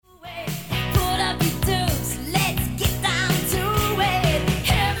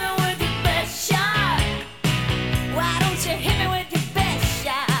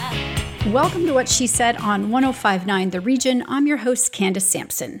Welcome to What She Said on 105.9 The Region. I'm your host, Candace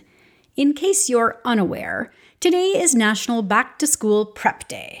Sampson. In case you're unaware, today is National Back to School Prep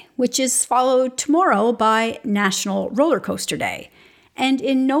Day, which is followed tomorrow by National Roller Coaster Day. And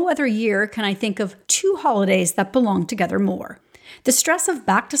in no other year can I think of two holidays that belong together more. The stress of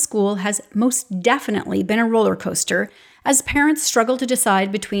back to school has most definitely been a roller coaster as parents struggle to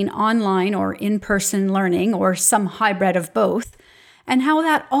decide between online or in-person learning or some hybrid of both, and how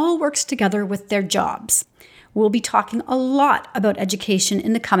that all works together with their jobs. We'll be talking a lot about education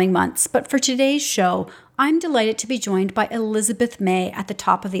in the coming months, but for today's show, I'm delighted to be joined by Elizabeth May at the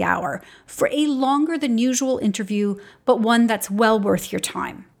top of the hour for a longer than usual interview, but one that's well worth your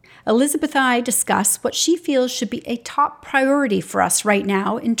time. Elizabeth and I discuss what she feels should be a top priority for us right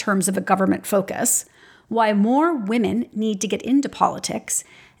now in terms of a government focus, why more women need to get into politics,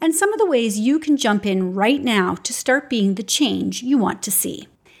 and some of the ways you can jump in right now to start being the change you want to see.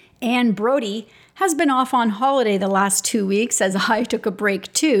 And Brodie has been off on holiday the last 2 weeks as I took a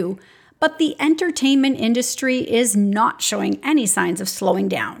break too, but the entertainment industry is not showing any signs of slowing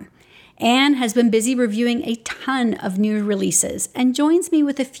down. Anne has been busy reviewing a ton of new releases and joins me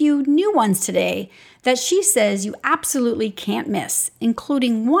with a few new ones today that she says you absolutely can't miss,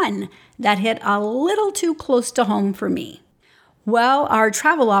 including one that hit a little too close to home for me. While our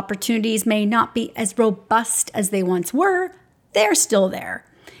travel opportunities may not be as robust as they once were, they're still there.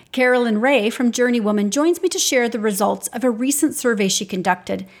 Carolyn Ray from JourneyWoman joins me to share the results of a recent survey she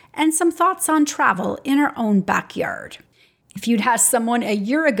conducted and some thoughts on travel in our own backyard. If you'd asked someone a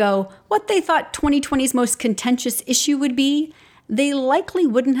year ago what they thought 2020's most contentious issue would be, they likely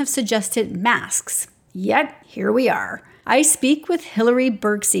wouldn't have suggested masks. Yet, here we are. I speak with Hilary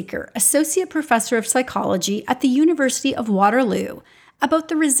Bergsieker, Associate Professor of Psychology at the University of Waterloo, about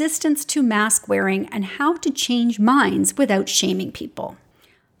the resistance to mask wearing and how to change minds without shaming people.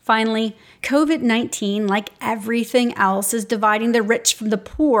 Finally, COVID-19, like everything else, is dividing the rich from the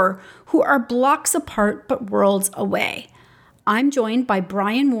poor, who are blocks apart but worlds away. I'm joined by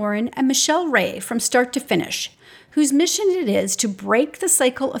Brian Warren and Michelle Wray from Start to Finish, whose mission it is to break the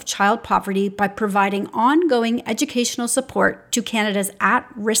cycle of child poverty by providing ongoing educational support to Canada's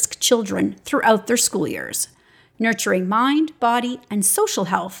at-risk children throughout their school years, nurturing mind, body, and social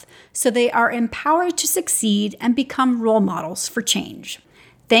health so they are empowered to succeed and become role models for change.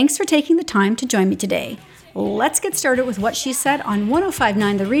 Thanks for taking the time to join me today. Let's get started with What She Said on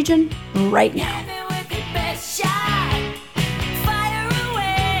 105.9 The Region right now.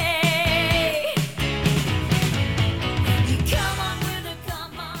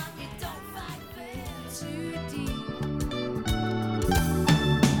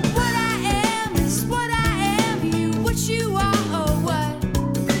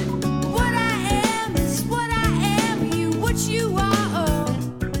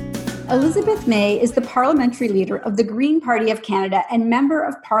 Elizabeth May is the parliamentary leader of the Green Party of Canada and member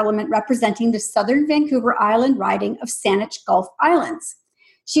of Parliament representing the southern Vancouver Island riding of Saanich-Gulf Islands.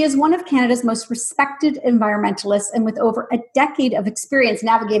 She is one of Canada's most respected environmentalists, and with over a decade of experience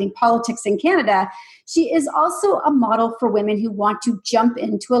navigating politics in Canada, she is also a model for women who want to jump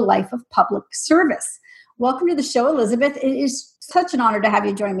into a life of public service. Welcome to the show, Elizabeth. It is such an honor to have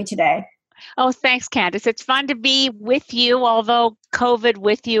you join me today. Oh, thanks, Candace. It's fun to be with you, although COVID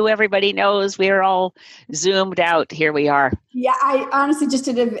with you, everybody knows we're all Zoomed out. Here we are. Yeah, I honestly just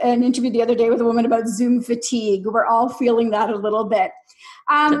did an interview the other day with a woman about Zoom fatigue. We're all feeling that a little bit.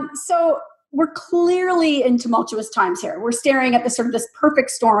 So we're clearly in tumultuous times here. We're staring at this perfect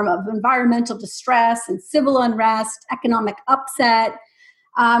storm of environmental distress and civil unrest, economic upset.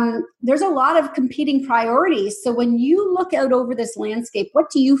 There's a lot of competing priorities. So when you look out over this landscape, what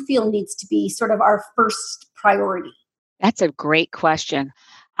do you feel needs to be sort of our first priority? That's a great question.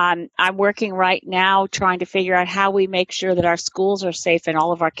 I'm working right now trying to figure out how we make sure that our schools are safe and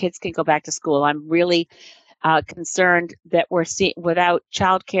all of our kids can go back to school. I'm really concerned that we're seeing without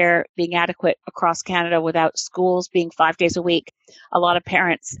childcare being adequate across Canada, without schools being 5 days a week, a lot of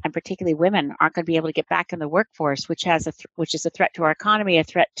parents and particularly women aren't going to be able to get back in the workforce, which is a threat to our economy, a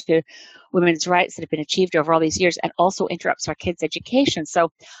threat to women's rights that have been achieved over all these years, and also interrupts our kids' education.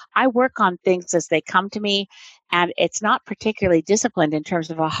 So I work on things as they come to me, and it's not particularly disciplined in terms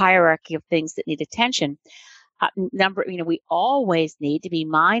of a hierarchy of things that need attention. We always need to be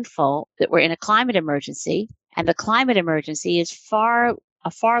mindful that we're in a climate emergency, and the climate emergency is a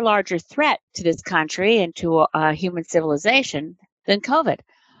far larger threat to this country and to human civilization than COVID.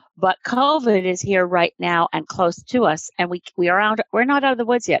 But COVID is here right now and close to us, and we're not out of the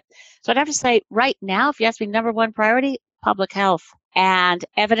woods yet. So I'd have to say right now, if you ask me, number one priority, public health and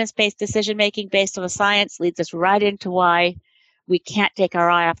evidence-based decision-making based on the science leads us right into why we can't take our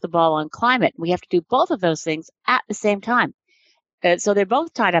eye off the ball on climate. We have to do both of those things at the same time. So they're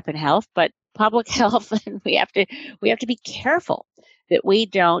both tied up in health, but public health, and we have to be careful that we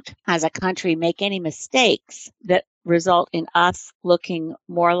don't, as a country, make any mistakes that result in us looking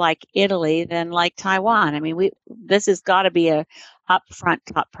more like Italy than like Taiwan. I mean, this has got to be a upfront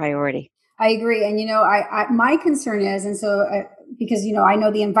top priority. I agree. And, my concern is, and so because, I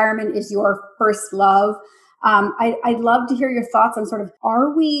know the environment is your first love. I'd love to hear your thoughts on sort of,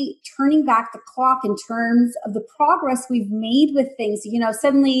 are we turning back the clock in terms of the progress we've made with things?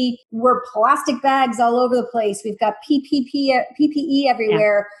 Suddenly we're plastic bags all over the place. We've got PPE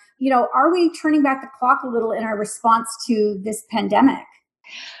everywhere. Yeah. Are we turning back the clock a little in our response to this pandemic?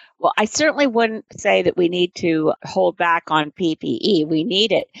 Well, I certainly wouldn't say that we need to hold back on PPE. We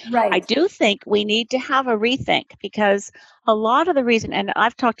need it. Right. I do think we need to have a rethink, because a lot of the reason, and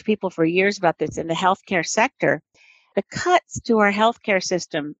I've talked to people for years about this in the healthcare sector, the cuts to our healthcare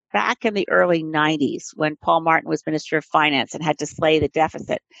system back in the early 90s when Paul Martin was Minister of Finance and had to slay the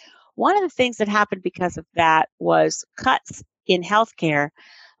deficit. One of the things that happened because of that was cuts in healthcare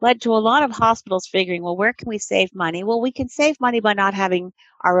led to a lot of hospitals figuring, well, where can we save money? Well, we can save money by not having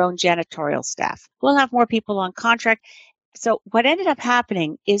our own janitorial staff. We'll have more people on contract. So what ended up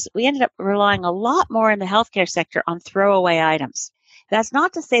happening is we ended up relying a lot more in the healthcare sector on throwaway items. That's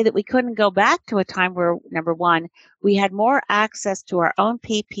not to say that we couldn't go back to a time where, number one, we had more access to our own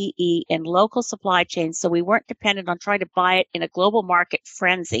PPE in local supply chains, so we weren't dependent on trying to buy it in a global market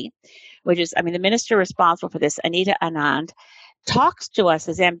frenzy, which is, the minister responsible for this, Anita Anand, talks to us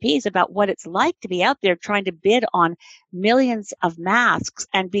as MPs about what it's like to be out there trying to bid on millions of masks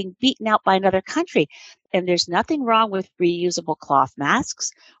and being beaten out by another country. And there's nothing wrong with reusable cloth masks.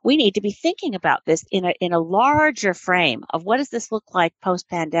 We need to be thinking about this in a larger frame of what does this look like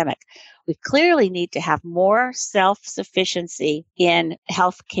post-pandemic. We clearly need to have more self-sufficiency in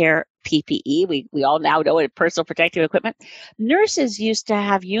healthcare PPE. We all now know it, personal protective equipment. Nurses used to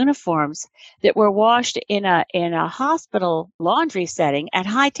have uniforms that were washed in a hospital laundry setting at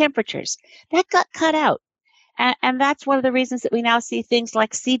high temperatures. That got cut out. And that's one of the reasons that we now see things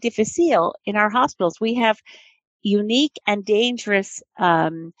like C. difficile in our hospitals. We have unique and dangerous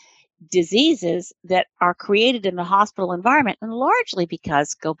diseases that are created in the hospital environment, and largely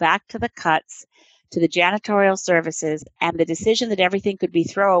because, go back to the cuts, to the janitorial services, and the decision that everything could be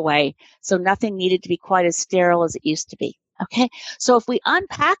throwaway, so nothing needed to be quite as sterile as it used to be. Okay, so if we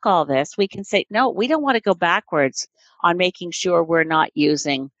unpack all this, we can say, no, we don't want to go backwards on making sure we're not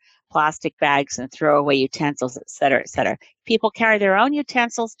using plastic bags and throwaway utensils, et cetera, et cetera. People carry their own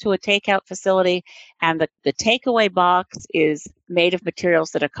utensils to a takeout facility, and the takeaway box is made of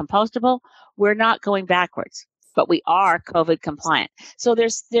materials that are compostable. We're not going backwards, but we are COVID compliant. So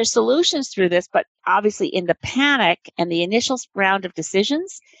there's solutions through this, but obviously in the panic and the initial round of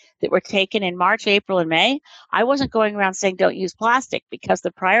decisions that were taken in March, April, and May, I wasn't going around saying don't use plastic, because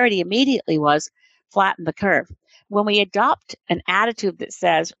the priority immediately was flatten the curve. When we adopt an attitude that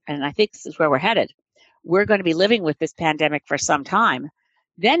says, and I think this is where we're headed, we're going to be living with this pandemic for some time,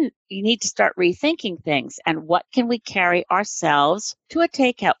 then you need to start rethinking things. And what can we carry ourselves to a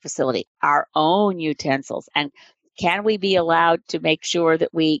takeout facility? Our own utensils. And can we be allowed to make sure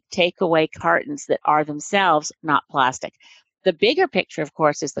that we take away cartons that are themselves not plastic? The bigger picture, of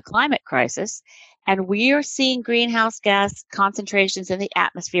course, is the climate crisis. And we are seeing greenhouse gas concentrations in the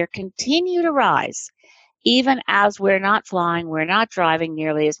atmosphere continue to rise, even as we're not flying, we're not driving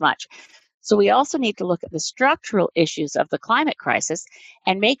nearly as much. So we also need to look at the structural issues of the climate crisis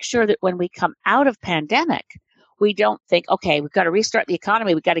and make sure that when we come out of pandemic, we don't think, okay, we've got to restart the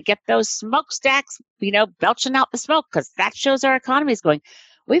economy. We've got to get those smokestacks, belching out the smoke, because that shows our economy is going.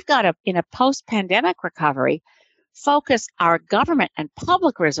 We've got to, in a post-pandemic recovery, focus our government and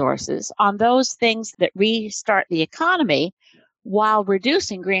public resources on those things that restart the economy while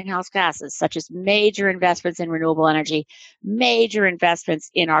reducing greenhouse gases, such as major investments in renewable energy, major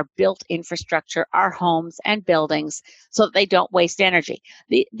investments in our built infrastructure, our homes and buildings, so that they don't waste energy.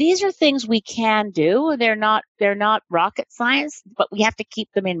 These are things we can do. They're not rocket science, but we have to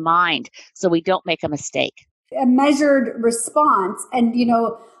keep them in mind so we don't make a mistake. A measured response. And,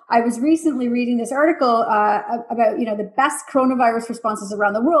 I was recently reading this article about, the best coronavirus responses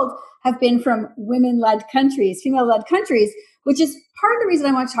around the world have been from women-led countries, female-led countries, which is part of the reason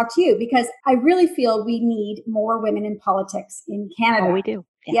I want to talk to you, because I really feel we need more women in politics in Canada. Oh, we do.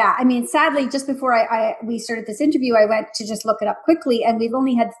 Yeah. Sadly, just before we started this interview, I went to just look it up quickly, and we've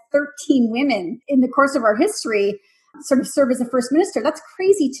only had 13 women in the course of our history sort of serve as a first minister. That's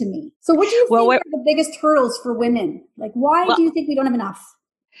crazy to me. So what do you think are the biggest hurdles for women? Like, why do you think we don't have enough?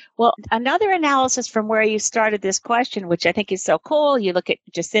 Well, another analysis from where you started this question, which I think is so cool, you look at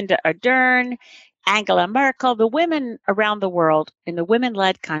Jacinda Ardern, Angela Merkel, the women around the world in the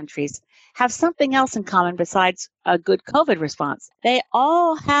women-led countries have something else in common besides a good COVID response. They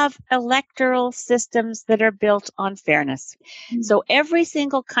all have electoral systems that are built on fairness. So every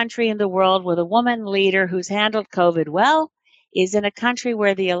single country in the world with a woman leader who's handled COVID well is in a country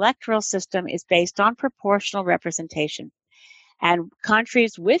where the electoral system is based on proportional representation. And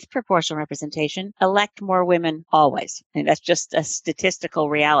countries with proportional representation elect more women always. And that's just a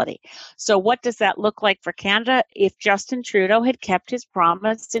statistical reality. So what does that look like for Canada? If Justin Trudeau had kept his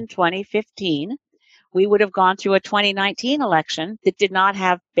promise in 2015, we would have gone through a 2019 election that did not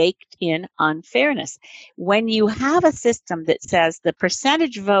have baked in unfairness. When you have a system that says the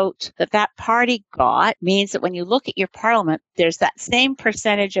percentage vote that that party got means that when you look at your parliament, there's that same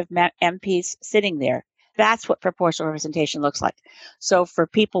percentage of MPs sitting there. That's what proportional representation looks like. So for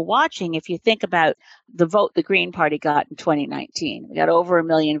people watching, if you think about the vote the Green Party got in 2019, we got over 1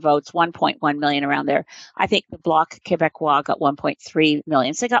 million votes, 1.1 million around there. I think the Bloc Québécois got 1.3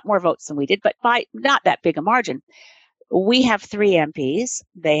 million. So they got more votes than we did, but by not that big a margin. We have 3 MPs,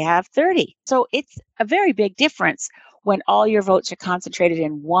 they have 30. So it's a very big difference when all your votes are concentrated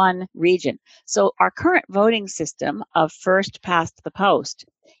in one region. So our current voting system of first past the post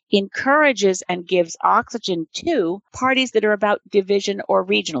encourages and gives oxygen to parties that are about division or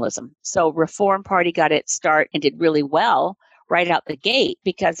regionalism. So Reform Party got its start and did really well right out the gate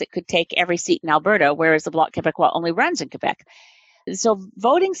because it could take every seat in Alberta, whereas the Bloc Québécois only runs in Quebec. So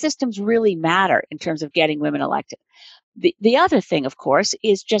voting systems really matter in terms of getting women elected. The other thing, of course,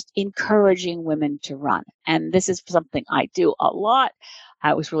 is just encouraging women to run. And this is something I do a lot.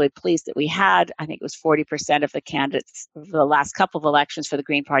 I was really pleased that we had, I think it was 40% of the candidates for the last couple of elections for the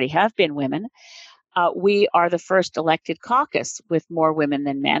Green Party have been women. We are the first elected caucus with more women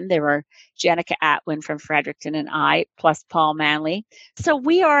than men. There were Jenica Atwin from Fredericton and I, plus Paul Manley. So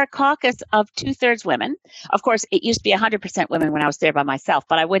we are a caucus of 2/3 women. Of course, it used to be 100% women when I was there by myself,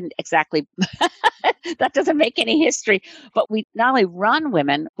 but I wouldn't exactly, that doesn't make any history. But we not only run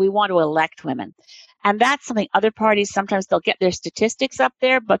women, we want to elect women. And that's something other parties, sometimes they'll get their statistics up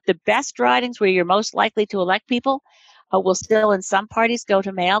there, but the best ridings where you're most likely to elect people will still in some parties go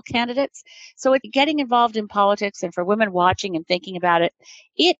to male candidates. So it's getting involved in politics, and for women watching and thinking about it,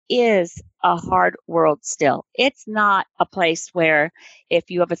 it is a hard world still. It's not a place where if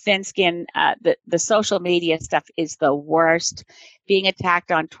you have a thin skin, the social media stuff is the worst. Being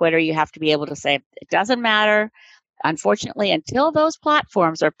attacked on Twitter, you have to be able to say, it doesn't matter. Unfortunately, until those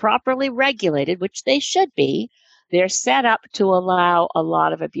platforms are properly regulated, which they should be, they're set up to allow a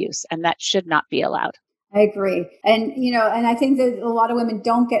lot of abuse, and that should not be allowed. I agree. And, and I think that a lot of women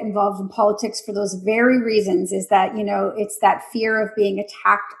don't get involved in politics for those very reasons, is that, it's that fear of being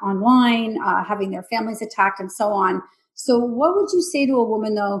attacked online, having their families attacked and so on. So what would you say to a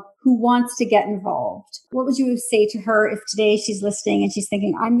woman, though, who wants to get involved? What would you say to her if today she's listening and she's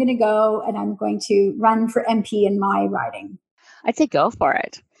thinking, I'm going to go and I'm going to run for MP in my riding? I'd say go for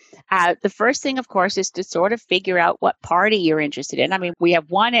it. The first thing, of course, is to sort of figure out what party you're interested in. I mean, we have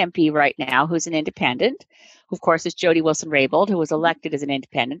one MP right now who's an independent, who, of course, is Jody Wilson-Raybould, who was elected as an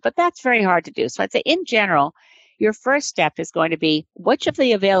independent, but that's very hard to do. So I'd say, in general, your first step is going to be, which of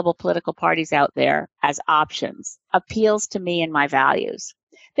the available political parties out there as options appeals to me and my values?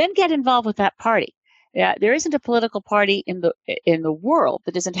 Then get involved with that party. There isn't a political party in the world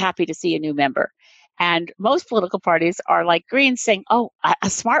that isn't happy to see a new member. And most political parties are like Greens saying, oh, a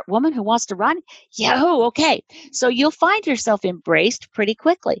smart woman who wants to run? Yeah, okay. So you'll find yourself embraced pretty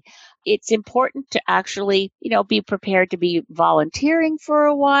quickly. It's important to actually, be prepared to be volunteering for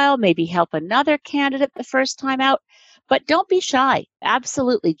a while, maybe help another candidate the first time out. But don't be shy.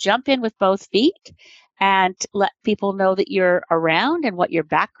 Absolutely jump in with both feet and let people know that you're around and what your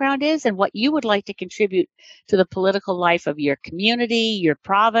background is and what you would like to contribute to the political life of your community, your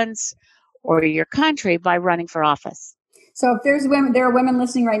province, or your country by running for office. So if there are women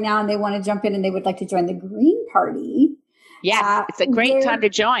listening right now and they want to jump in and they would like to join the Green Party. Yes, it's a great time to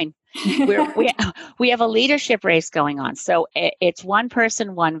join. We have a leadership race going on. So it's one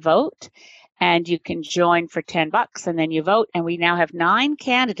person, one vote, and you can join for $10 and then you vote. And we now have 9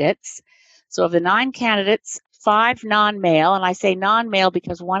 candidates. So of the 9 candidates, 5 non-male, and I say non-male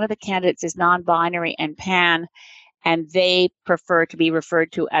because one of the candidates is non-binary and pan, and they prefer to be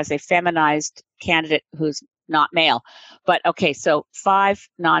referred to as a feminized candidate who's not male. But okay, so 5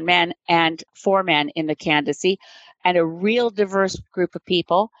 non-men and 4 men in the candidacy, and a real diverse group of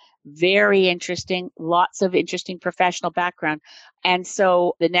people. Very interesting, lots of interesting professional background. And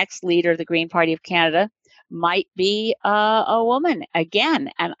so the next leader of the Green Party of Canada, might be a woman again.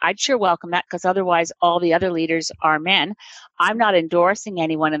 And I'd sure welcome that, because otherwise all the other leaders are men. I'm not endorsing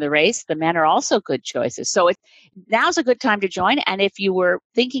anyone in the race. The men are also good choices. So now's a good time to join. And if you were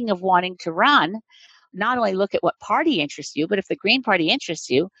thinking of wanting to run, not only look at what party interests you, but if the Green Party interests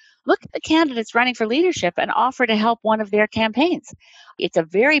you, look at the candidates running for leadership and offer to help one of their campaigns. It's a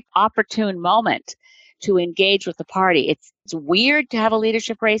very opportune moment to engage with the party. It's weird to have a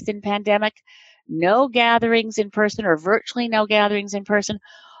leadership race in pandemic, no gatherings in person or virtually no gatherings in person,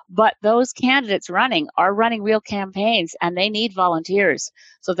 but those candidates running are running real campaigns and they need volunteers.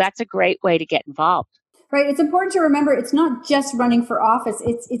 So that's a great way to get involved. Right. It's important to remember it's not just running for office.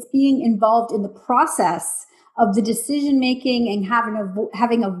 It's being involved in the process of the decision making and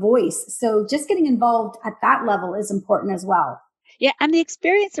having a voice. So just getting involved at that level is important as well. Yeah, and the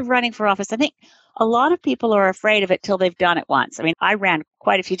experience of running for office, I think a lot of people are afraid of it till they've done it once. I mean, I ran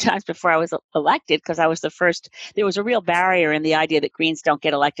quite a few times before I was elected because I was the first. There was a real barrier in the idea that Greens don't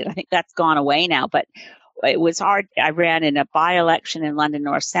get elected. I think that's gone away now, but it was hard. I ran in a by-election in London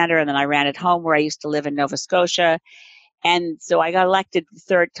North Centre, and then I ran at home where I used to live in Nova Scotia. And so I got elected the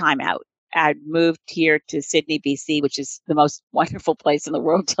third time out. I moved here to Sydney, BC, which is the most wonderful place in the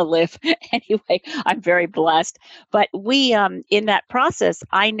world to live. Anyway, I'm very blessed. But in that process,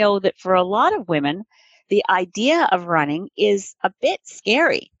 I know that for a lot of women, the idea of running is a bit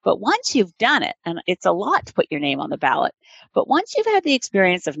scary. But once you've done it, and it's a lot to put your name on the ballot, but once you've had the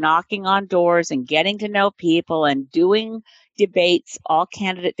experience of knocking on doors and getting to know people and doing debates, all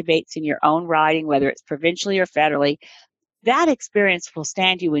candidate debates in your own riding, whether it's provincially or federally, that experience will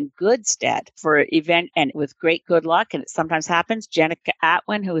stand you in good stead for event, and with great good luck. And it sometimes happens. Jenica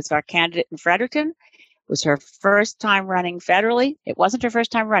Atwin, who is our candidate in Fredericton, was her first time running federally. It wasn't her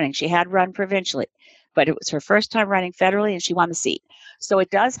first time running. She had run provincially, but it was her first time running federally and she won the seat. So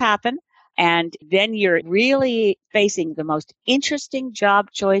it does happen. And then you're really facing the most interesting job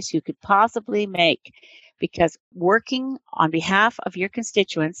choice you could possibly make, because working on behalf of your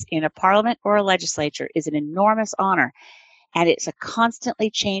constituents in a parliament or a legislature is an enormous honor. And it's a constantly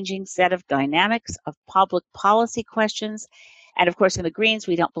changing set of dynamics of public policy questions. And of course, in the Greens,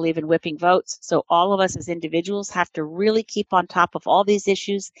 we don't believe in whipping votes. So all of us as individuals have to really keep on top of all these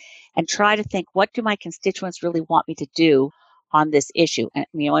issues and try to think, what do my constituents really want me to do on this issue? And,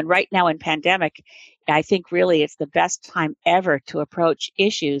 and right now in pandemic, I think really it's the best time ever to approach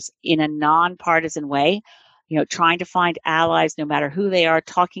issues in a nonpartisan way. Trying to find allies, no matter who they are,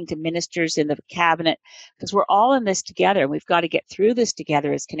 talking to ministers in the cabinet, because we're all in this together. We've got to get through this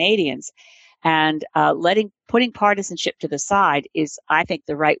together as Canadians. And putting partisanship to the side is, I think,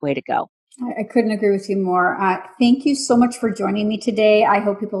 the right way to go. I couldn't agree with you more. Thank you so much for joining me today. I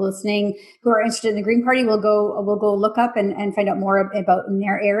hope people listening who are interested in the Green Party will go look up and find out more about in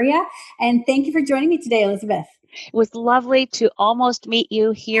their area. And thank you for joining me today, Elizabeth. It was lovely to almost meet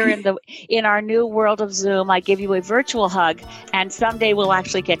you here in our new world of Zoom. I give you a virtual hug, and someday we'll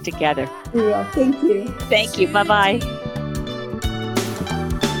actually get together. We will. Thank you. Thank you. Bye-bye.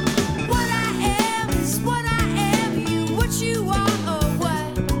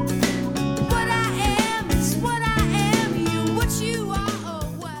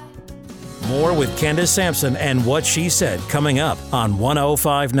 More with Candace Sampson and What She Said coming up on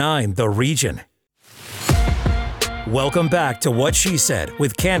 105.9 The Region. Welcome back to What She Said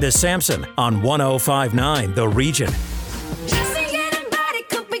with Candace Sampson on 105.9 The Region.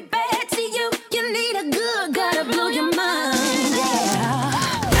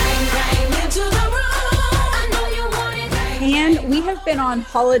 And we have been on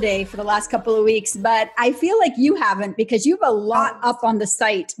holiday for the last couple of weeks, but I feel like you haven't, because you have a lot up on the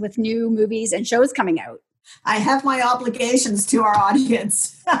site with new movies and shows coming out. I have my obligations to our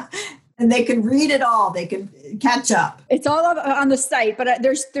audience. And they can read it all. They can catch up. It's all on the site, but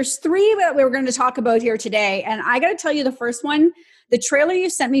there's three that we're going to talk about here today. And I got to tell you, the first one, the trailer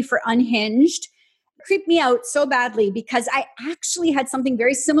you sent me for Unhinged, creeped me out so badly, because I actually had something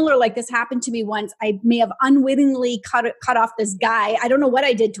very similar like this happen to me once. I may have unwittingly cut off this guy. I don't know what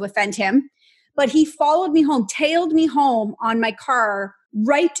I did to offend him, but he followed me home, tailed me home on my car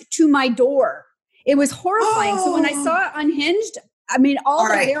right to my door. It was horrifying. So when I saw Unhinged, all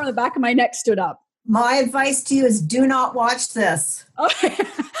the hair on the back of my neck stood up. My advice to you is do not watch this.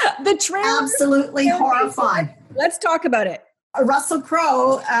 The trailer. Absolutely horrifying. Let's talk about it. Russell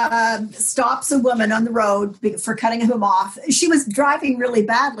Crowe stops a woman on the road for cutting him off. She was driving really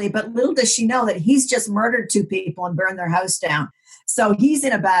badly, but little does she know that he's just murdered two people and burned their house down. So he's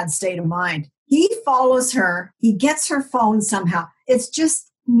in a bad state of mind. He follows her. He gets her phone somehow. It's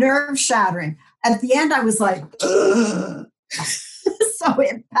just nerve-shattering. At the end, I was like, ugh. So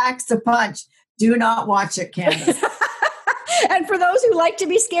it packs a punch. Do not watch it, Candace. And for those who like to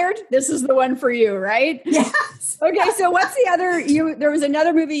be scared, this is the one for you, right? Yes. Okay, so what's the other? There was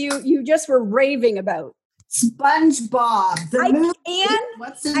another movie you just were raving about. SpongeBob, the movie.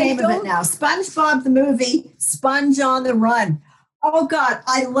 What's the name of it now? SpongeBob, the movie, Sponge on the Run. Oh, God,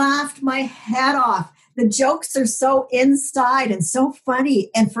 I laughed my head off. The jokes are so inside and so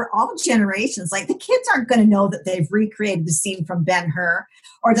funny. And for all generations, like the kids aren't going to know that they've recreated the scene from Ben-Hur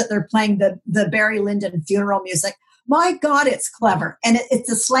or that they're playing the Barry Lyndon funeral music. My God, it's clever. And it's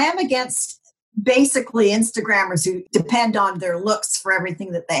a slam against basically Instagrammers who depend on their looks for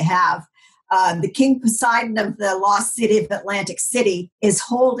everything that they have. The King Poseidon of the lost city of Atlantic City is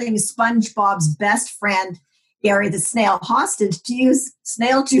holding SpongeBob's best friend, Gary the Snail, hostage to use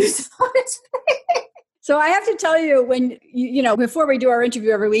snail juice on his face. So I have to tell you, when, before we do our interview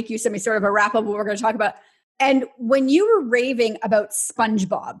every week, you send me sort of a wrap up of what we're going to talk about. And when you were raving about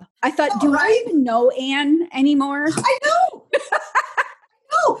SpongeBob, I thought, I even know Anne anymore? I know.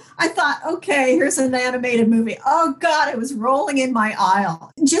 I thought, okay, here's an animated movie. Oh, God, it was rolling in my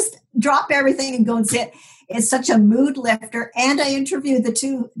aisle. Just drop everything and go and see it. It's such a mood lifter. And I interviewed the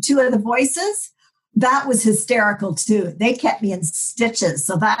two of the voices. That was hysterical, too. They kept me in stitches.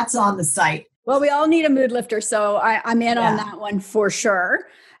 So that's on the site. Well, we all need a mood lifter. So I'm in on that one for sure.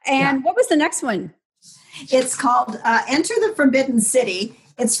 And what was the next one? It's called Enter the Forbidden City.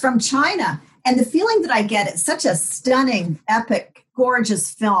 It's from China. And the feeling that I get, it's such a stunning, epic, gorgeous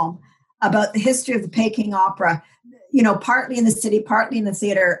film about the history of the Peking Opera, partly in the city, partly in the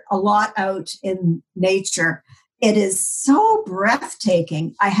theater, a lot out in nature. It is so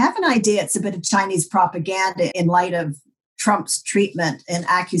breathtaking. I have an idea it's a bit of Chinese propaganda in light of Trump's treatment and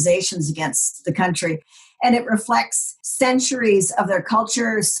accusations against the country. And it reflects centuries of their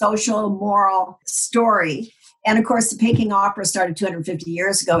culture, social, moral story. And of course, the Peking Opera started 250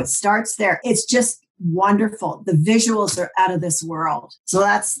 years ago. It starts there. It's just wonderful. The visuals are out of this world. So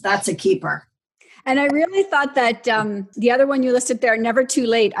that's a keeper. And I really thought that the other one you listed there, Never Too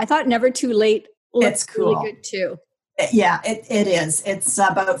Late. I thought Never Too Late looks cool. Really good too. Yeah, it is. It's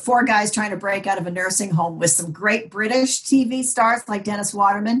about four guys trying to break out of a nursing home with some great British TV stars like Dennis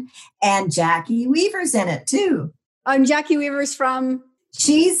Waterman, and Jackie Weaver's in it too. Jackie Weaver's from?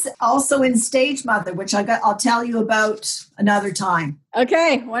 She's also in Stage Mother, which I'll tell you about another time.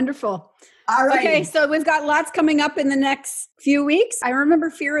 Okay, wonderful. All right. Okay, so we've got lots coming up in the next few weeks. I remember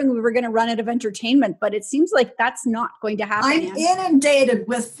fearing we were going to run out of entertainment, but it seems like that's not going to happen. I'm inundated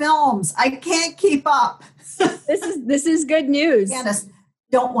with films. I can't keep up. This is good news. Candace,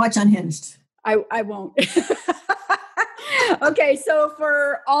 don't watch Unhinged. I won't. Okay, so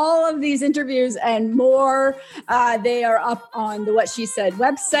for all of these interviews and more, they are up on the What She Said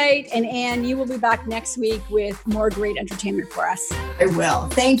website. And Anne, you will be back next week with more great entertainment for us. I will.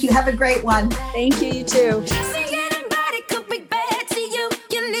 Thank you. Have a great one. Thank you. You too.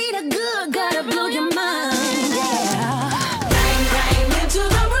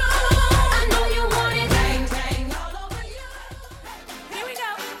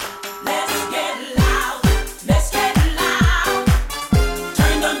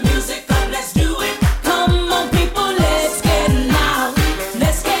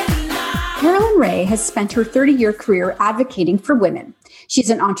 Carolyn Ray has spent her 30-year career advocating for women.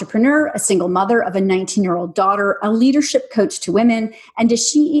 She's an entrepreneur, a single mother of a 19-year-old daughter, a leadership coach to women, and a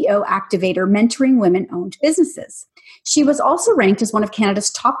CEO activator mentoring women-owned businesses. She was also ranked as one of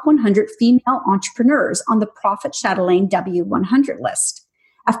Canada's top 100 female entrepreneurs on the Profit Chatelaine W100 list.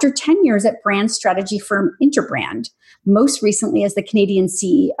 After 10 years at brand strategy firm Interbrand, most recently as the Canadian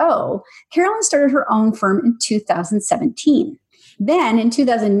CEO, Carolyn started her own firm in 2017. Then, in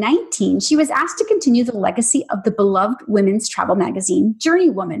 2019, she was asked to continue the legacy of the beloved women's travel magazine,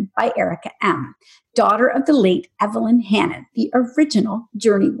 JourneyWoman by Erica M., daughter of the late Evelyn Hannon, the original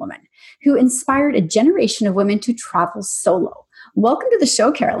JourneyWoman, who inspired a generation of women to travel solo. Welcome to the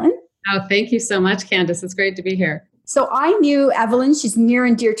show, Carolyn. Oh, thank you so much, Candace. It's great to be here. So I knew Evelyn. She's near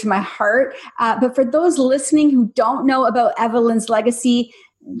and dear to my heart. But for those listening who don't know about Evelyn's legacy,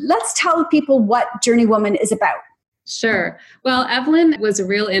 let's tell people what JourneyWoman is about. Sure. Well, Evelyn was a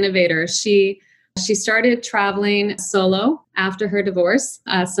real innovator. She started traveling solo after her divorce,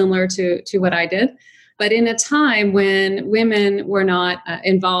 similar to what I did, but in a time when women were not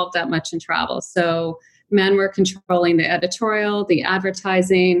involved that much in travel. So men were controlling the editorial, the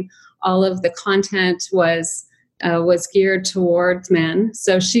advertising, all of the content was geared towards men.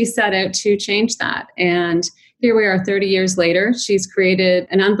 So she set out to change that. And here we are 30 years later. She's created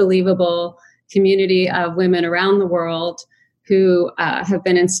an unbelievable community of women around the world who have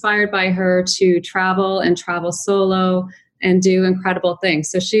been inspired by her to travel and travel solo and do incredible things.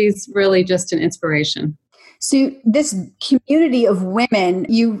 So she's really just an inspiration. So this community of women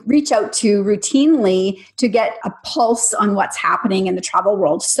you reach out to routinely to get a pulse on what's happening in the travel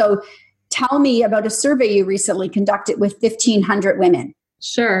world. So tell me about a survey you recently conducted with 1,500 women.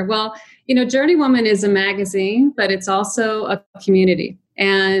 Sure. Well, JourneyWoman is a magazine, but it's also a community.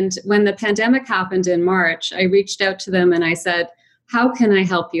 And when the pandemic happened in March, I reached out to them and I said, how can I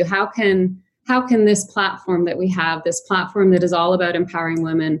help you? How can this platform that we have, this platform that is all about empowering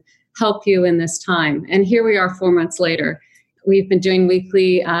women, help you in this time? And here we are 4 months later. We've been doing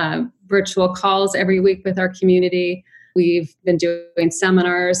weekly virtual calls every week with our community. We've been doing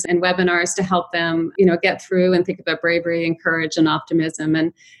seminars and webinars to help them, get through and think about bravery and courage and optimism.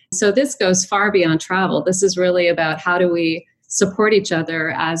 And so this goes far beyond travel. This is really about how do we support each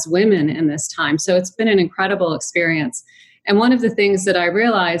other as women in this time. So it's been an incredible experience. And one of the things that I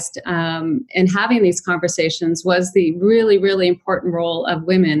realized in having these conversations was the really, really important role of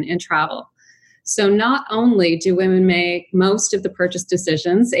women in travel. So not only do women make most of the purchase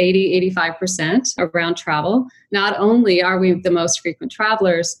decisions, 85% around travel, not only are we the most frequent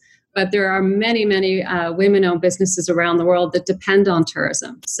travelers, but there are many, many women-owned businesses around the world that depend on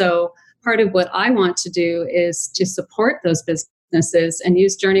tourism. So part of what I want to do is to support those businesses and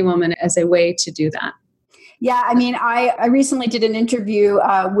use JourneyWoman as a way to do that. Yeah, I recently did an interview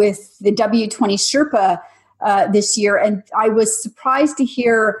with the W20 Sherpa this year, and I was surprised to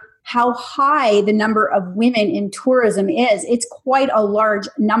hear how high the number of women in tourism is. It's quite a large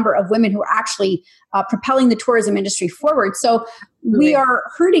number of women who are actually propelling the tourism industry forward. So we are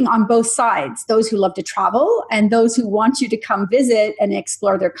hurting on both sides, those who love to travel and those who want you to come visit and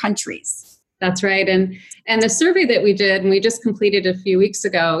explore their countries. That's right. And the survey that we did, and we just completed a few weeks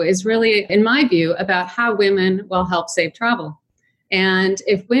ago, is really, in my view, about how women will help save travel. And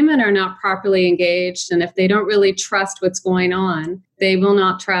if women are not properly engaged and if they don't really trust what's going on, they will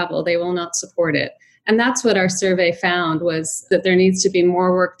not travel, they will not support it. And that's what our survey found, was that there needs to be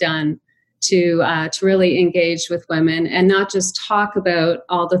more work done to really engage with women and not just talk about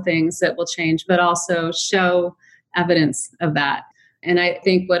all the things that will change, but also show evidence of that. And I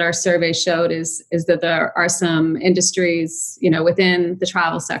think what our survey showed is that there are some industries, within the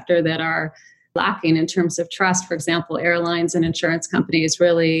travel sector that are lacking in terms of trust. For example, airlines and insurance companies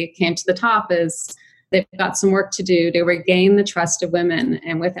really came to the top as they've got some work to do to regain the trust of women.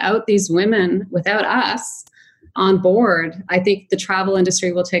 And without these women, without us on board, I think the travel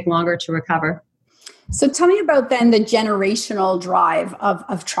industry will take longer to recover. So tell me about then the generational drive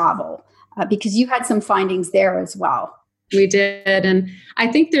of travel, because you had some findings there as well. We did. And I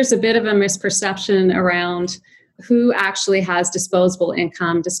think there's a bit of a misperception around who actually has disposable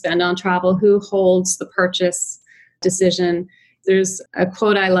income to spend on travel, who holds the purchase decision. There's a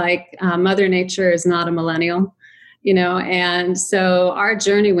quote I like, Mother Nature is not a millennial, and so our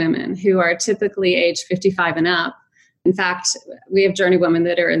JourneyWomen, who are typically age 55 and up, in fact, we have JourneyWomen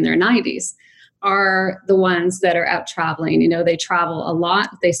that are in their 90s, are the ones that are out traveling. They travel a lot,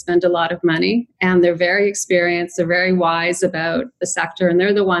 they spend a lot of money, and they're very experienced, they're very wise about the sector, and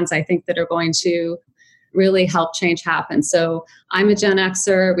they're the ones I think that are going to really help change happen. So I'm a Gen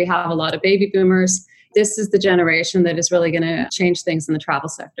Xer, we have a lot of baby boomers. This is the generation that is really going to change things in the travel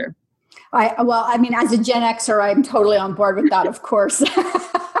sector. As a Gen Xer, I'm totally on board with that, of course.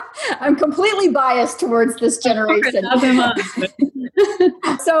 I'm completely biased towards this generation.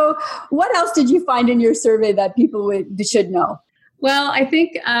 So what else did you find in your survey that people should know? Well, I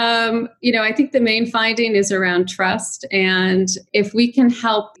think, I think the main finding is around trust. And if we can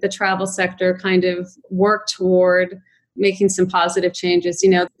help the travel sector kind of work toward making some positive changes,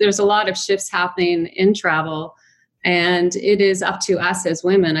 there's a lot of shifts happening in travel. And it is up to us as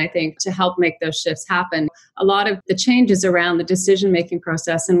women, I think, to help make those shifts happen. A lot of the changes around the decision-making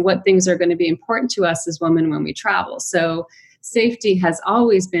process and what things are going to be important to us as women when we travel. So safety has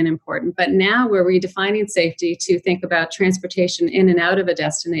always been important, but now we're redefining safety to think about transportation in and out of a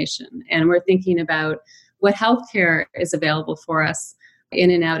destination. And we're thinking about what healthcare is available for us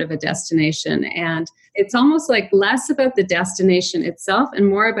in and out of a destination. And it's almost like less about the destination itself and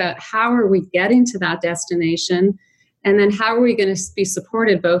more about how are we getting to that destination, and then how are we going to be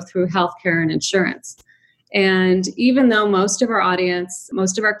supported both through healthcare and insurance. And even though most of our audience,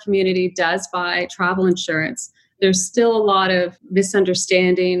 most of our community does buy travel insurance, there's still a lot of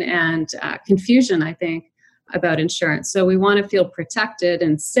misunderstanding and confusion, I think, about insurance. So we want to feel protected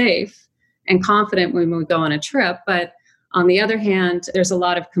and safe and confident when we go on a trip. But on the other hand, there's a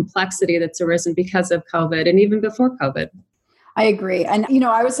lot of complexity that's arisen because of COVID and even before COVID. I agree. And,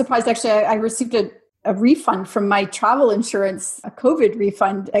 I was surprised, actually, I received a refund from my travel insurance, a COVID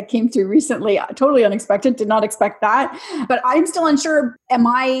refund that came through recently. Totally unexpected, did not expect that. But I'm still unsure. Am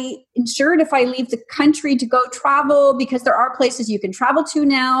I insured if I leave the country to go travel? Because there are places you can travel to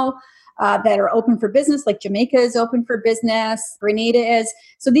now that are open for business, like Jamaica is open for business, Grenada is.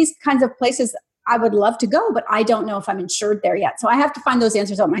 So these kinds of places I would love to go, but I don't know if I'm insured there yet. So I have to find those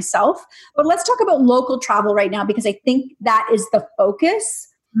answers out myself. But let's talk about local travel right now, because I think that is the focus.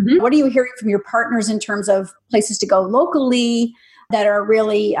 Mm-hmm. What are you hearing from your partners in terms of places to go locally that are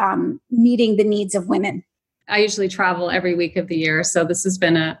really meeting the needs of women? I usually travel every week of the year. So this has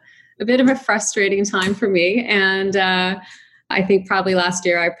been a bit of a frustrating time for me. And I think probably last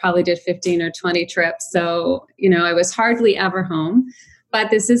year, I probably did 15 or 20 trips. So, I was hardly ever home. But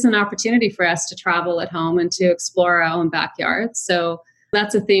this is an opportunity for us to travel at home and to explore our own backyard. So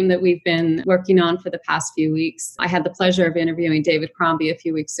that's a theme that we've been working on for the past few weeks. I had the pleasure of interviewing David Crombie a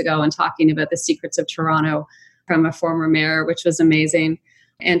few weeks ago and talking about the secrets of Toronto from a former mayor, which was amazing.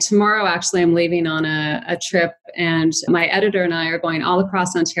 And tomorrow, actually, I'm leaving on a trip, and my editor and I are going all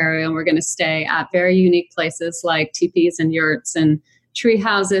across Ontario, and we're going to stay at very unique places like teepees and yurts and tree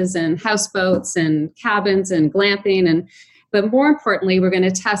houses and houseboats and cabins and glamping. But more importantly, we're going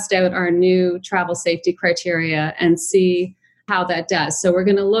to test out our new travel safety criteria and see how that does. So we're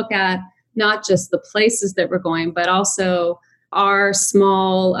going to look at not just the places that we're going, but also our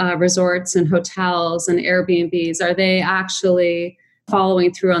small resorts and hotels and Airbnbs. Are they actually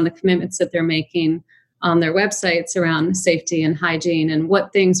following through on the commitments that they're making on their websites around safety and hygiene? And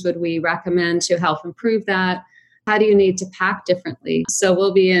what things would we recommend to help improve that? How do you need to pack differently? So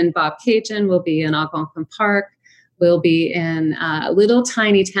we'll be in Bobcaygeon, we'll be in Algonquin Park, we'll be in little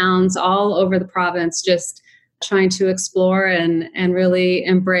tiny towns all over the province, just trying to explore and really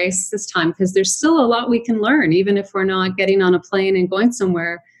embrace this time, because there's still a lot we can learn, even if we're not getting on a plane and going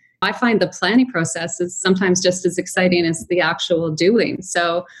somewhere. I find the planning process is sometimes just as exciting as the actual doing.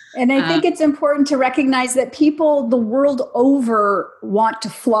 So, and I think it's important to recognize that people the world over want to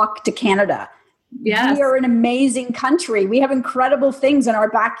flock to Canada. Yes. We are an amazing country. We have incredible things in our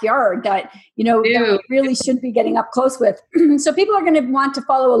backyard that, that we really should be getting up close with. So people are going to want to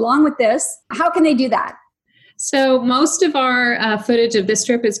follow along with this. How can they do that? So most of our footage of this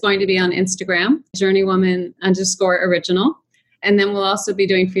trip is going to be on Instagram, JourneyWoman_original. And then we'll also be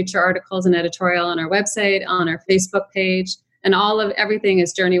doing feature articles and editorial on our website, on our Facebook page, and everything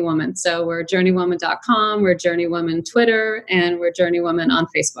is JourneyWoman. So we're JourneyWoman.com, we're JourneyWoman Twitter, and we're JourneyWoman on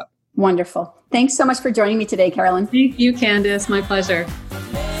Facebook. Wonderful. Thanks so much for joining me today, Carolyn. Thank you, Candace. My pleasure.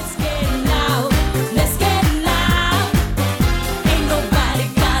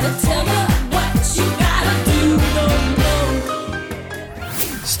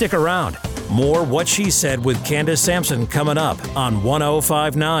 Stick around. More What She Said with Candace Sampson coming up on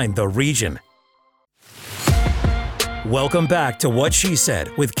 105.9 The Region. Welcome back to What She Said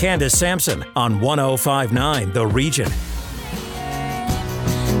with Candace Sampson on 105.9 The Region.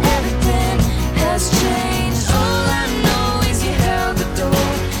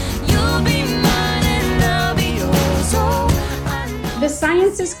 The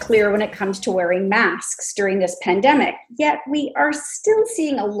science is clear when it comes to wearing masks during this pandemic, yet we are still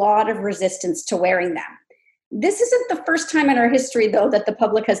seeing a lot of resistance to wearing them. This isn't the first time in our history, though, that the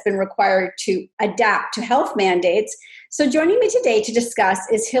public has been required to adapt to health mandates. So joining me today to discuss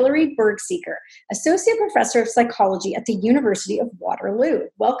is Hilary Bergsieker, Associate Professor of Psychology at the University of Waterloo.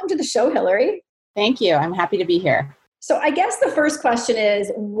 Welcome to the show, Hilary. Thank you. I'm happy to be here. So I guess the first question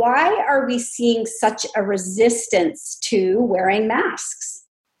is, why are we seeing such a resistance to wearing masks?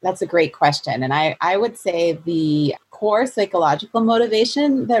 That's a great question. And I would say the core psychological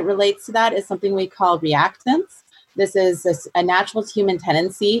motivation that relates to that is something we call reactance. This is a natural human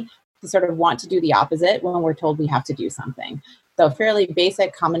tendency to sort of want to do the opposite when we're told we have to do something. So fairly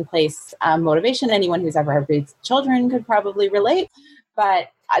basic, commonplace motivation. Anyone who's ever raised children could probably relate. But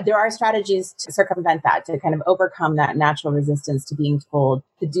there are strategies to circumvent that, to kind of overcome that natural resistance to being told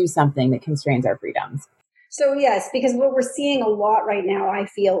to do something that constrains our freedoms. So yes, because what we're seeing a lot right now, I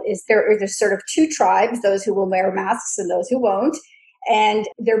feel, is there's sort of two tribes, those who will wear masks and those who won't. And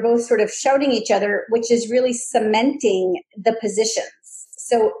they're both sort of shouting each other, which is really cementing the positions.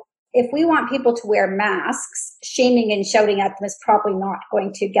 So if we want people to wear masks, shaming and shouting at them is probably not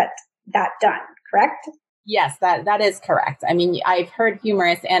going to get that done, correct? Yes, that is correct. I mean, I've heard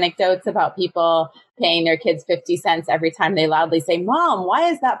humorous anecdotes about people paying their kids 50 cents every time they loudly say, "Mom, why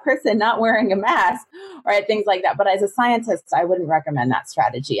is that person not wearing a mask?" or things like that. But as a scientist, I wouldn't recommend that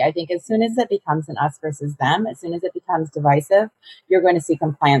strategy. I think as soon as it becomes an us versus them, as soon as it becomes divisive, you're going to see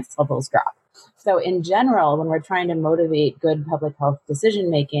compliance levels drop. So in general, when we're trying to motivate good public health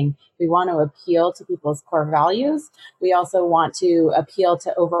decision making, we want to appeal to people's core values. We also want to appeal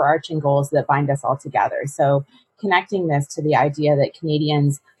to overarching goals that bind us all together. So connecting this to the idea that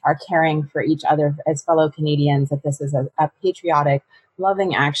Canadians are caring for each other as fellow Canadians, that this is a patriotic,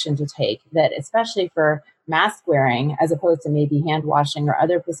 loving action to take, that especially for mask wearing, as opposed to maybe hand washing or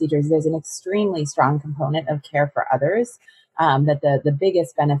other procedures, there's an extremely strong component of care for others. That the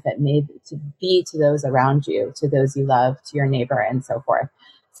biggest benefit may be to those around you, to those you love, to your neighbor, and so forth.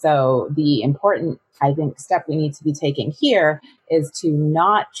 So the important, I think, step we need to be taking here is to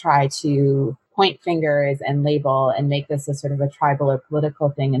not try to point fingers and label and make this a sort of a tribal or political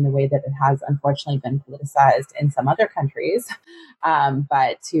thing in the way that it has unfortunately been politicized in some other countries,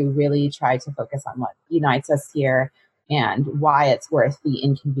 but to really try to focus on what unites us here and why it's worth the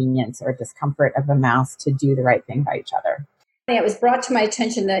inconvenience or discomfort of a mask to do the right thing by each other. It was brought to my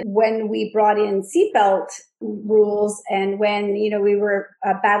attention that when we brought in seatbelt rules and when, we were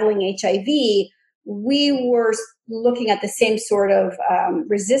battling HIV, we were looking at the same sort of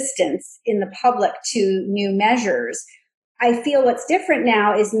resistance in the public to new measures. I feel what's different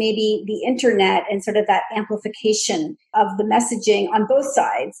now is maybe the internet and sort of that amplification of the messaging on both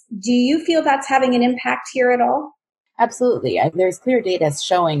sides. Do you feel that's having an impact here at all? Absolutely. There's clear data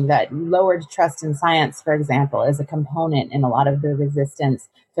showing that lowered trust in science, for example, is a component in a lot of the resistance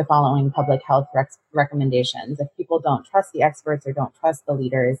to following public health recommendations. If people don't trust the experts or don't trust the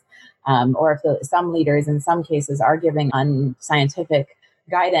leaders, or if some leaders in some cases are giving unscientific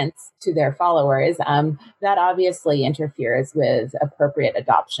guidance to their followers, that obviously interferes with appropriate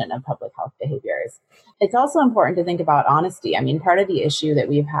adoption of public health behaviors. It's also important to think about honesty. I mean, part of the issue that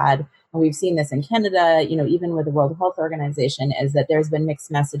we've had, and we've seen this in Canada, even with the World Health Organization, is that there's been mixed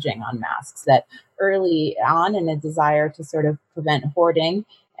messaging on masks, that early on in a desire to sort of prevent hoarding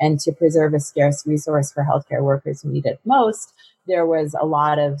and to preserve a scarce resource for healthcare workers who need it most, there was a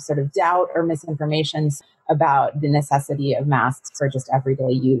lot of sort of doubt or misinformation about the necessity of masks for just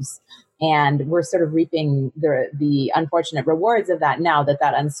everyday use. And we're sort of reaping the unfortunate rewards of that now, that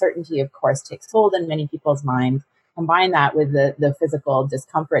uncertainty, of course, takes hold in many people's minds. Combine that with the physical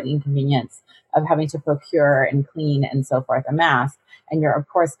discomfort, the inconvenience of having to procure and clean and so forth a mask, and you're, of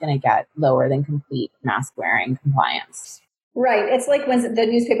course, going to get lower than complete mask wearing compliance. Right. It's like when the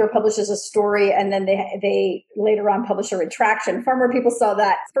newspaper publishes a story and then they later on publish a retraction. Far more people saw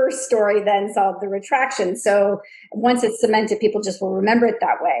that first story than saw the retraction. So once it's cemented, people just will remember it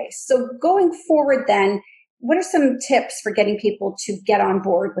that way. So going forward then, what are some tips for getting people to get on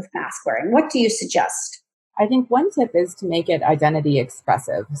board with mask wearing? What do you suggest? I think one tip is to make it identity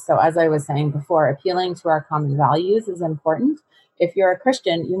expressive. So as I was saying before, appealing to our common values is important. If you're a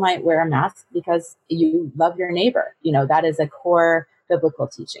Christian, you might wear a mask because you love your neighbor. That is a core biblical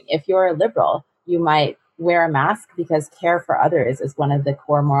teaching. If you're a liberal, you might wear a mask because care for others is one of the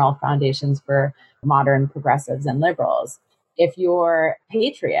core moral foundations for modern progressives and liberals. If you're a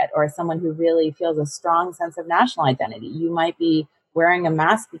patriot or someone who really feels a strong sense of national identity, you might be wearing a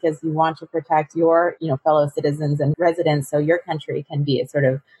mask because you want to protect your, fellow citizens and residents so your country can be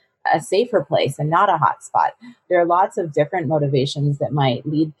a safer place and not a hot spot. There are lots of different motivations that might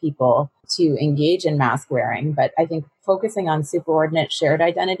lead people to engage in mask wearing, but I think focusing on superordinate shared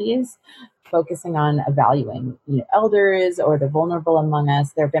identities, focusing on valuing elders or the vulnerable among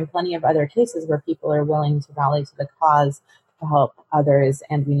us. There have been plenty of other cases where people are willing to rally to the cause to help others,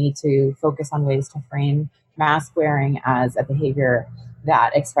 and we need to focus on ways to frame mask wearing as a behavior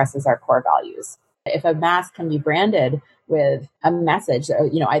that expresses our core values. If a mask can be branded with a message,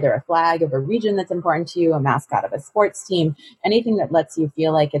 either a flag of a region that's important to you, a mascot of a sports team, anything that lets you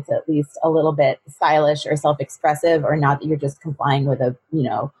feel like it's at least a little bit stylish or self-expressive, or not that you're just complying with a,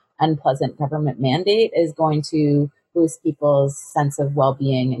 unpleasant government mandate, is going to boost people's sense of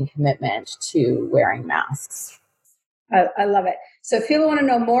well-being and commitment to wearing masks. I love it. So if people want to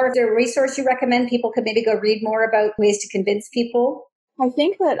know more, is there a resource you recommend people could maybe go read more about ways to convince people? I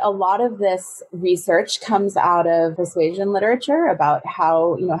think that a lot of this research comes out of persuasion literature about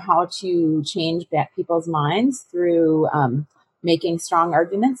how to change people's minds through making strong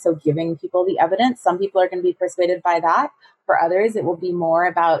arguments. So giving people the evidence. Some people are going to be persuaded by that. For others, it will be more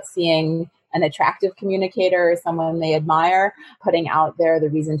about seeing an attractive communicator or someone they admire putting out there the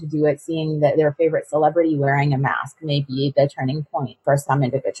reason to do it, seeing that their favorite celebrity wearing a mask may be the turning point for some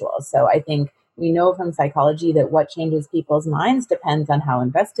individuals. So I think we know from psychology that what changes people's minds depends on how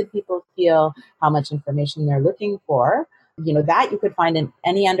invested people feel, how much information they're looking for. That you could find in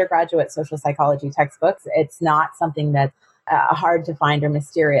any undergraduate social psychology textbooks. It's not something that's hard to find or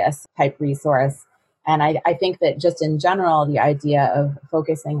mysterious type resource. And I think that just in general, the idea of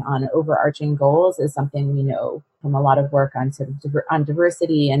focusing on overarching goals is something we know from a lot of work on sort of on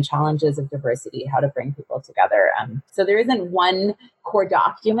diversity and challenges of diversity, how to bring people together. So there isn't one core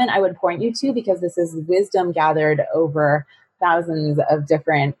document I would point you to, because this is wisdom gathered over thousands of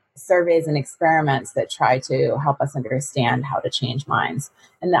different surveys and experiments that try to help us understand how to change minds.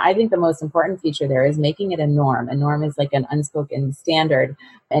 And I think the most important feature there is making it a norm. A norm is like an unspoken standard.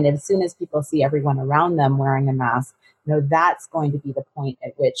 And as soon as people see everyone around them wearing a mask, that's going to be the point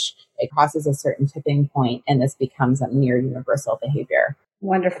at which it crosses a certain tipping point and this becomes a near universal behavior.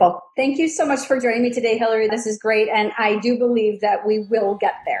 Wonderful. Thank you so much for joining me today, Hilary. This is great. And I do believe that we will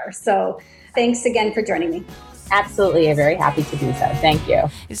get there. So thanks again for joining me. Absolutely. I'm very happy to do so. Thank you.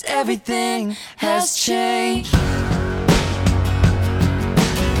 Is everything has changed.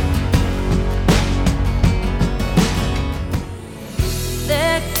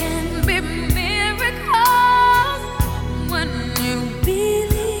 There can be miracles when you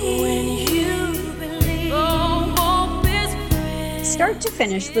believe. Oh, hope is free. Start to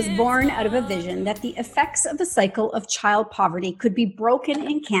Finish was born out of a vision that the effects of the cycle of child poverty could be broken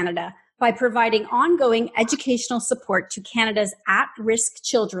in Canada by providing ongoing educational support to Canada's at-risk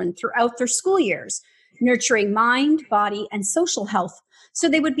children throughout their school years, nurturing mind, body, and social health so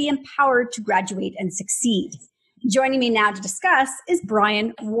they would be empowered to graduate and succeed. Joining me now to discuss is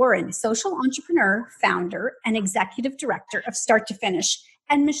Brian Warren, social entrepreneur, founder, and executive director of Start to Finish,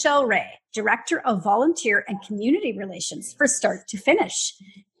 and Michelle Wray, director of volunteer and community relations for Start to Finish.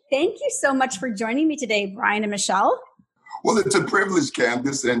 Thank you so much for joining me today, Brian and Michelle. Well, it's a privilege,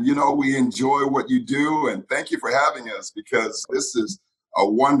 Candace, and we enjoy what you do, and thank you for having us, because this is a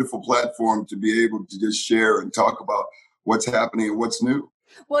wonderful platform to be able to just share and talk about what's happening and what's new.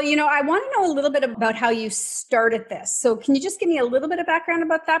 Well, I want to know a little bit about how you started this. So can you just give me a little bit of background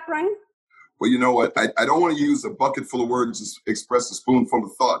about that, Brian? Well, you know what? I don't want to use a bucket full of words to express a spoonful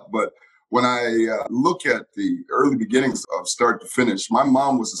of thought, but when I look at the early beginnings of Start to Finish, my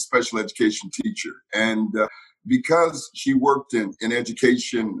mom was a special education teacher, and because she worked in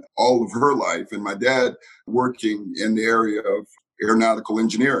education all of her life, and my dad working in the area of aeronautical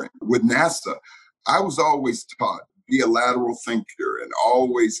engineering with NASA, I was always taught, be a lateral thinker and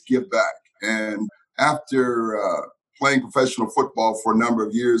always give back. And after playing professional football for a number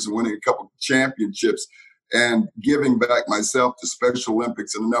of years and winning a couple of championships and giving back myself to Special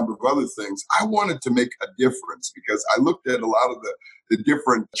Olympics and a number of other things, I wanted to make a difference, because I looked at a lot of the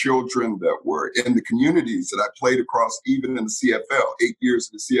different children that were in the communities that I played across, even in the CFL, 8 years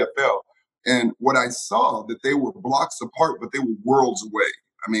in the CFL. And what I saw, that they were blocks apart, but they were worlds away.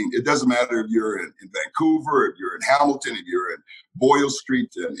 I mean, it doesn't matter if you're in Vancouver, if you're in Hamilton, if you're in Boyle Street,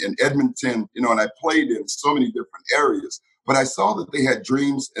 in Edmonton, and I played in so many different areas. But I saw that they had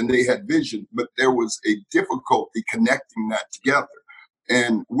dreams and they had vision, but there was a difficulty connecting that together.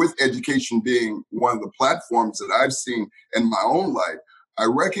 And with education being one of the platforms that I've seen in my own life, I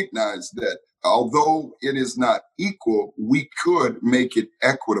recognize that although it is not equal, we could make it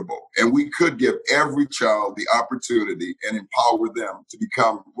equitable, and we could give every child the opportunity and empower them to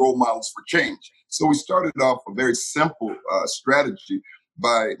become role models for change. So we started off a very simple strategy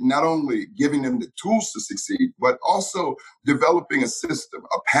by not only giving them the tools to succeed, but also developing a system,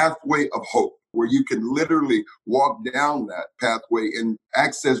 a pathway of hope, where you can literally walk down that pathway and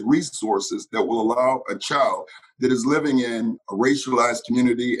access resources that will allow a child that is living in a racialized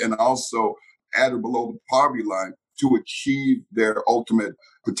community and also at or below the poverty line to achieve their ultimate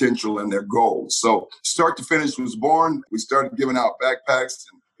potential and their goals. So Start to Finish was born. We started giving out backpacks,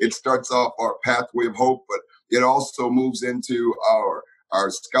 and it starts off our pathway of hope, but it also moves into our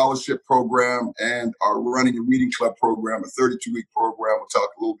scholarship program and our running and reading club program, a 32-week program. We'll talk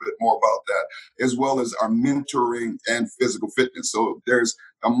a little bit more about that, as well as our mentoring and physical fitness. So there's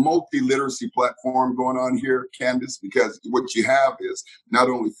a multi-literacy platform going on here, Candace, because what you have is not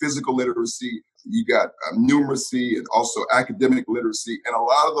only physical literacy, you got numeracy and also academic literacy, and a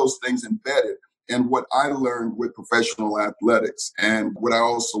lot of those things embedded in what I learned with professional athletics and what I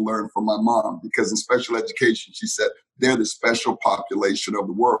also learned from my mom, because in special education, she said, they're the special population of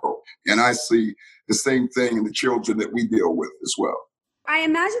the world. And I see the same thing in the children that we deal with as well. I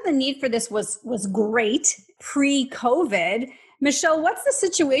imagine the need for this was great pre-COVID. Michelle, what's the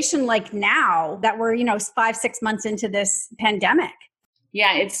situation like now that we're, 5-6 months into this pandemic?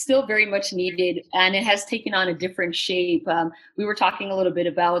 Yeah, it's still very much needed, and it has taken on a different shape. We were talking a little bit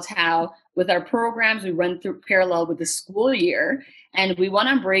about how with our programs, we run through parallel with the school year, and we went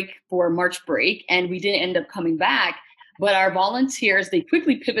on break for March break, and we didn't end up coming back. But our volunteers, they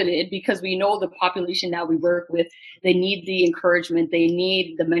quickly pivoted because we know the population that we work with, they need the encouragement, they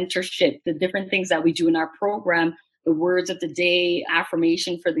need the mentorship, the different things that we do in our program, the words of the day,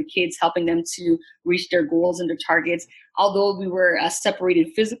 affirmation for the kids, helping them to reach their goals and their targets. Although we were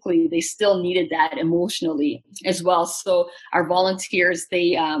separated physically, they still needed that emotionally as well. So our volunteers,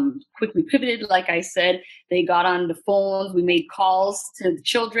 they quickly pivoted. Like I said, they got on the phones. We made calls to the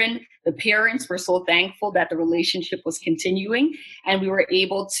children. The parents were so thankful that the relationship was continuing, and we were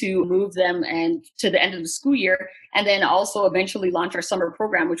able to move them and to the end of the school year, and then also eventually launch our summer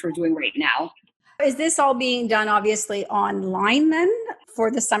program, which we're doing right now. Is this all being done obviously online then for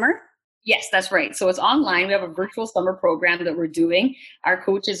the summer? Yes, that's right. So it's online. We have a virtual summer program that we're doing. Our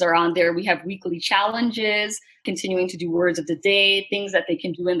coaches are on there. We have weekly challenges, continuing to do words of the day, things that they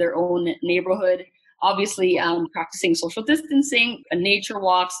can do in their own neighborhood. Obviously, practicing social distancing, nature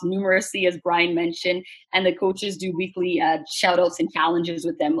walks, numeracy, as Brian mentioned, and the coaches do weekly shout outs and challenges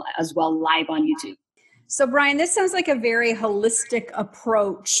with them as well, live on YouTube. So, Brian, this sounds like a very holistic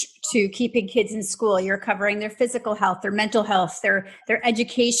approach to keeping kids in school. You're covering their physical health, their mental health, their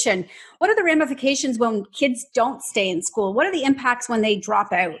education. What are the ramifications when kids don't stay in school? What are the impacts when they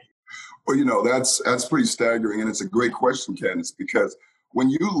drop out? Well, that's pretty staggering, and it's a great question, Candace, because when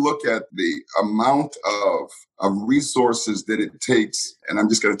you look at the amount of resources that it takes, and I'm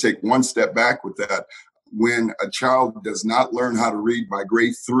just going to take one step back with that, when a child does not learn how to read by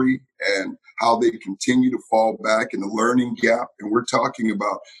grade 3 and how they continue to fall back in the learning gap. And we're talking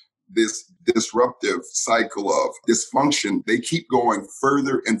about this disruptive cycle of dysfunction. They keep going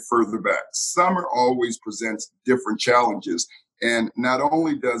further and further back. Summer always presents different challenges. And not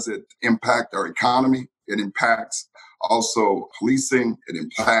only does it impact our economy, it impacts also policing, it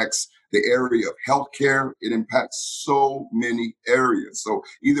impacts the area of healthcare, it impacts so many areas. So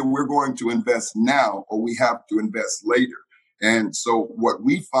either we're going to invest now or we have to invest later. And so what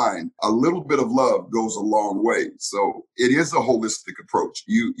we find, a little bit of love goes a long way. So it is a holistic approach.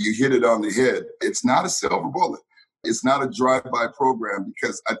 You hit it on the head. It's not a silver bullet. It's not a drive-by program,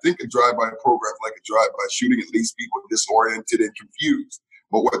 because I think a drive-by program, like a drive-by shooting, it leaves people disoriented and confused.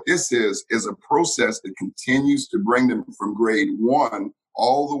 But what this is a process that continues to bring them from grade 1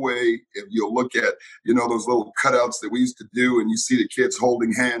 all the way, if you'll look at, those little cutouts that we used to do, and you see the kids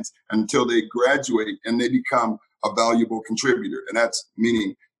holding hands until they graduate and they become a valuable contributor. And that's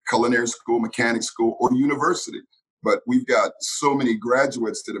meaning culinary school, mechanic school, or university. But we've got so many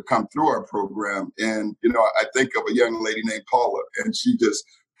graduates that have come through our program. And, I think of a young lady named Paula, and she just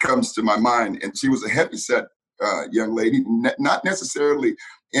comes to my mind. And she was a heavyset young lady, not necessarily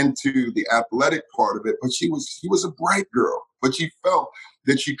into the athletic part of it, but she was a bright girl. But she felt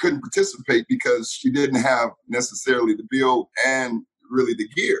that she couldn't participate because she didn't have necessarily the build and really the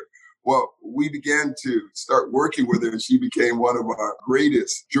gear. Well, we began to start working with her, and she became one of our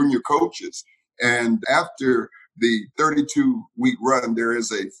greatest junior coaches. And after the 32-week run, there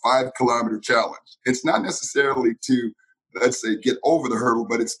is a 5-kilometer challenge. It's not necessarily to, let's say, get over the hurdle,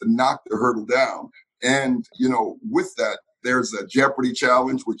 but it's to knock the hurdle down. And, with that, there's a Jeopardy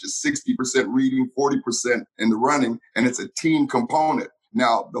challenge, which is 60% reading, 40% in the running, and it's a team component.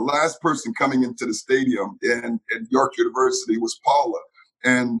 Now, the last person coming into the stadium in York University was Paula.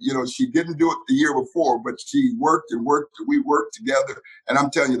 And, she didn't do it the year before, but she worked and worked. We worked together. And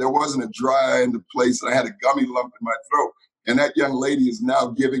I'm telling you, there wasn't a dry eye in the place. I had a gummy lump in my throat. And that young lady is now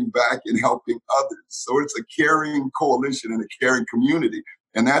giving back and helping others. So it's a caring coalition and a caring community.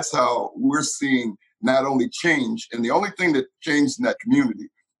 And that's how we're seeing not only change. And the only thing that changed in that community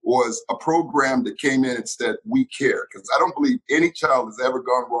was a program that came in and said, we care. Because I don't believe any child has ever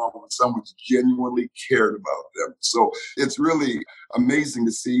gone wrong when someone's genuinely cared about them. So it's really amazing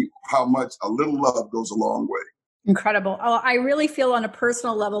to see how much a little love goes a long way. Incredible. Oh, I really feel on a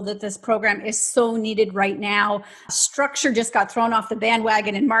personal level that this program is so needed right now. Structure just got thrown off the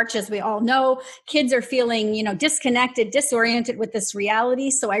bandwagon in March, as we all know. Kids are feeling, disconnected, disoriented with this reality.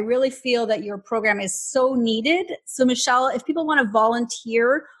 So I really feel that your program is so needed. So Michelle, if people want to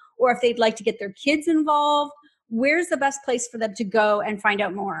volunteer or if they'd like to get their kids involved, where's the best place for them to go and find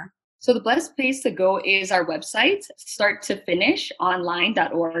out more? So the best place to go is our website,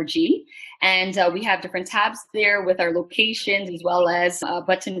 starttofinishonline.org. And we have different tabs there with our locations, as well as a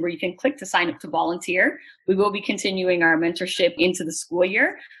button where you can click to sign up to volunteer. We will be continuing our mentorship into the school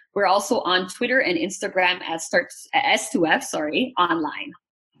year. We're also on Twitter and Instagram at S2F online.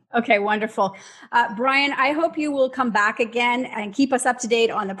 Okay, wonderful. Brian, I hope you will come back again and keep us up to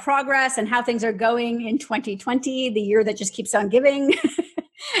date on the progress and how things are going in 2020, the year that just keeps on giving.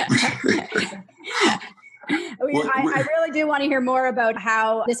 I really do want to hear more about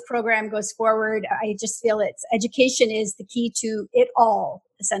how this program goes forward. I just feel education is the key to it all,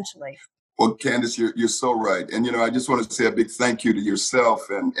 essentially. Well, Candace, you're so right. And, I just want to say a big thank you to yourself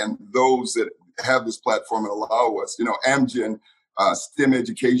and those that have this platform and allow us. Amgen, STEM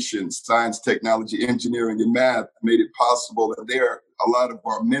education, science, technology, engineering, and math made it possible. And they're a lot of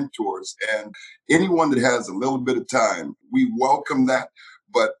our mentors. And anyone that has a little bit of time, we welcome that.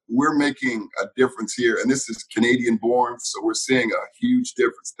 But we're making a difference here. And this is Canadian born. So we're seeing a huge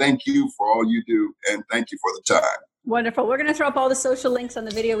difference. Thank you for all you do. And thank you for the time. Wonderful. We're going to throw up all the social links on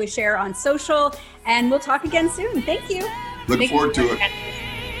the video we share on social, and we'll talk again soon. Thank you. Look forward to it.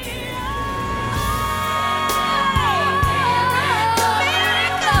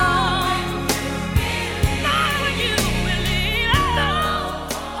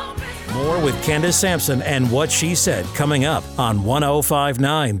 More with Candace Sampson and What She Said coming up on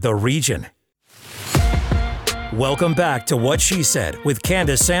 105.9 The Region. Welcome back to What She Said with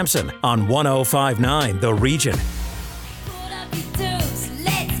Candace Sampson on 105.9 The Region.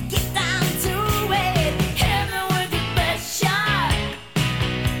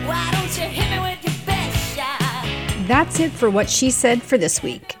 That's it for What She Said for this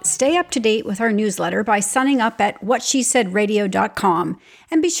week. Stay up to date with our newsletter by signing up at whatshesaid.radio.com,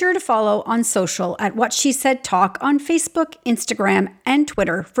 and be sure to follow on social at What She Said Talk on Facebook, Instagram, and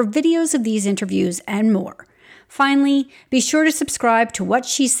Twitter for videos of these interviews and more. Finally, be sure to subscribe to What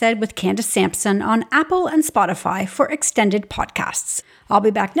She Said with Candace Sampson on Apple and Spotify for extended podcasts. I'll be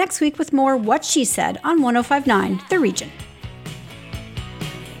back next week with more What She Said on 105.9 The Region.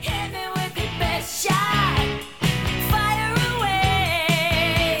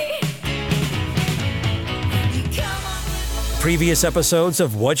 Previous episodes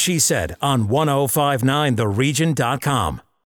of What She Said on 105.9theregion.com.